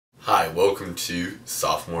Hi, welcome to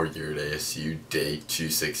Sophomore year at ASU, day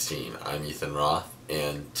 216. I'm Ethan Roth,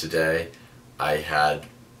 and today I had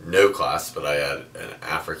no class, but I had an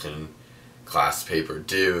African class paper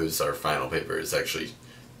due. It was our final paper. It's actually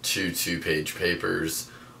two-page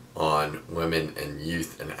papers on women and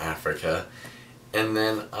youth in Africa. And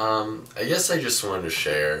then I guess I just wanted to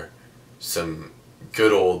share some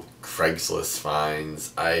good old Craigslist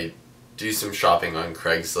finds. I do some shopping on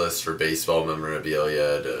Craigslist for baseball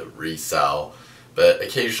memorabilia to resell, but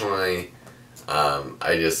occasionally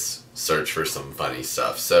I just search for some funny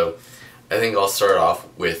stuff. So I think I'll start off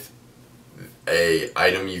with a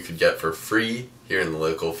item you could get for free here in the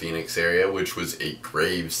local Phoenix area, which was a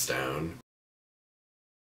gravestone.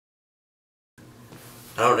 I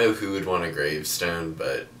don't know who would want a gravestone,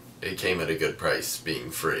 but it came at a good price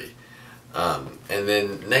being free. And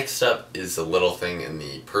then next up is a little thing in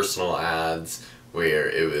the personal ads where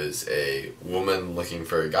it was a woman looking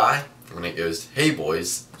for a guy, and it goes, "Hey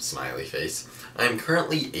boys," smiley face, "I'm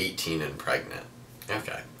currently 18 and pregnant."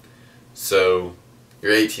 Okay. So,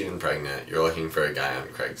 you're 18 and pregnant, you're looking for a guy on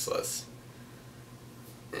Craigslist.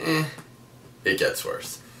 It gets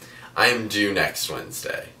worse. "I am due next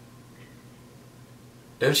Wednesday."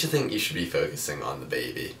 Don't you think you should be focusing on the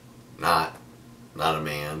baby? Not a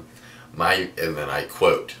man. And then I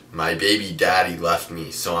quote, "My baby daddy left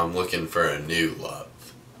me, so I'm looking for a new love.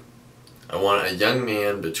 I want a young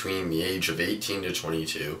man between the age of 18 to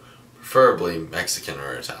 22, preferably Mexican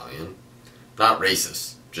or Italian. Not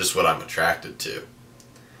racist, just what I'm attracted to.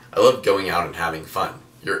 I love going out and having fun.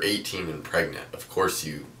 You're 18 and pregnant, of course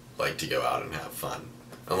you like to go out and have fun.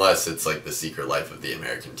 Unless it's like The Secret Life of the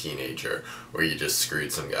American Teenager, where you just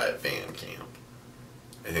screwed some guy at band camp."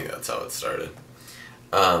 I think that's how it started.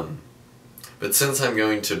 But since I'm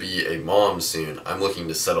going to be a mom soon, I'm looking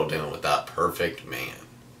to settle down with that perfect man.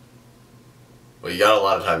 Well, you got a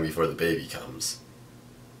lot of time before the baby comes.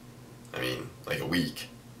 I mean, like a week.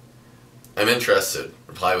 I'm interested.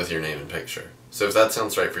 Reply with your name and picture. So if that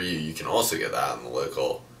sounds right for you, you can also get that in the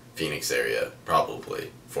local Phoenix area,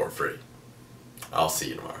 probably for free. I'll see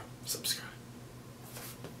you tomorrow. Subscribe.